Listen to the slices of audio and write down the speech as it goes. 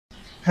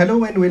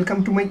Hello and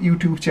welcome to my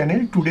YouTube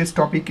channel. Today's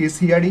topic is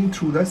hearing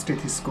through the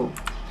stethoscope.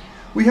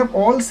 We have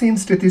all seen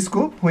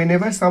stethoscope.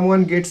 Whenever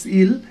someone gets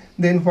ill,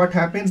 then what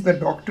happens? The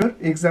doctor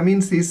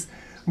examines his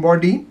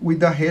body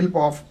with the help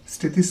of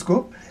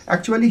stethoscope.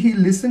 Actually, he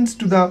listens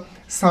to the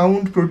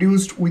sound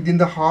produced within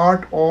the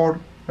heart or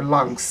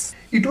lungs.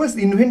 It was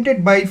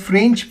invented by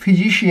French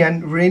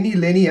physician René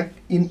Leniac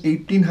in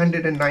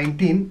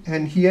 1819,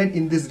 and here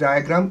in this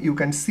diagram you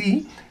can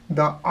see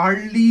the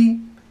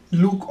early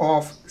look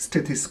of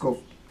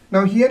stethoscope.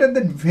 Now here are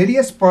the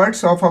various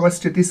parts of our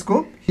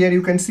stethoscope. Here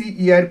you can see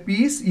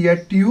earpiece,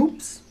 ear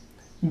tubes,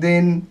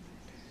 then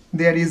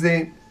there is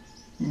a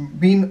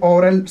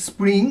binaural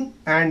spring,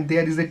 and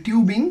there is a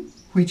tubing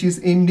which is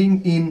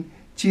ending in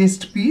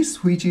chest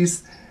piece, which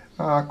is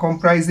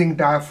comprising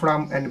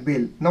diaphragm and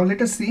bell. Now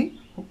let us see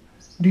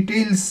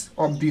details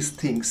of these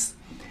things.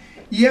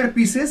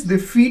 Earpieces, they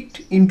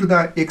fit into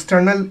the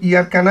external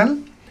ear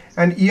canal,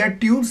 and ear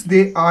tubes,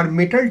 they are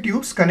metal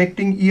tubes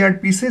connecting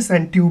earpieces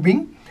and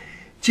tubing.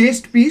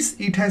 Chest piece,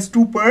 it has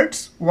two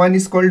parts. One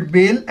is called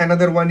bell,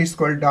 another one is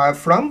called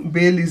diaphragm.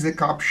 Bell is a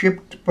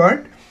cup-shaped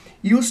part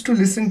used to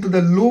listen to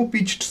the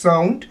low-pitched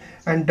sound,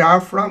 and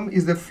diaphragm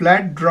is a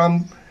flat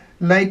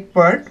drum-like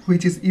part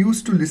which is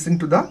used to listen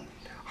to the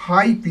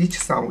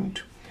high-pitched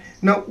sound.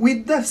 Now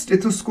with the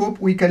stethoscope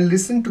we can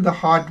listen to the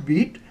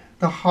heartbeat.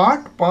 The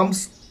heart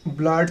pumps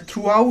blood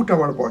throughout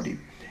our body.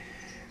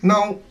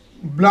 Now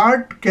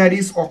blood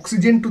carries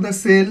oxygen to the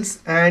cells,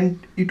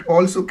 and it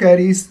also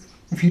carries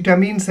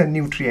vitamins and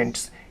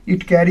nutrients.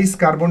 It carries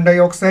carbon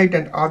dioxide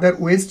and other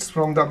wastes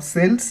from the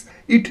cells.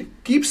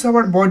 It keeps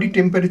our body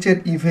temperature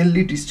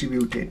evenly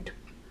distributed.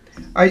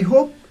 I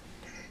hope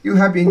you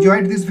have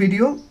enjoyed this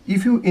video.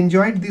 If you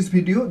enjoyed this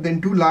video,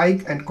 then do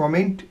like and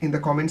comment in the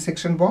comment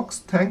section box.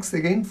 Thanks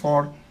again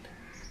for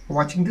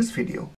watching this video.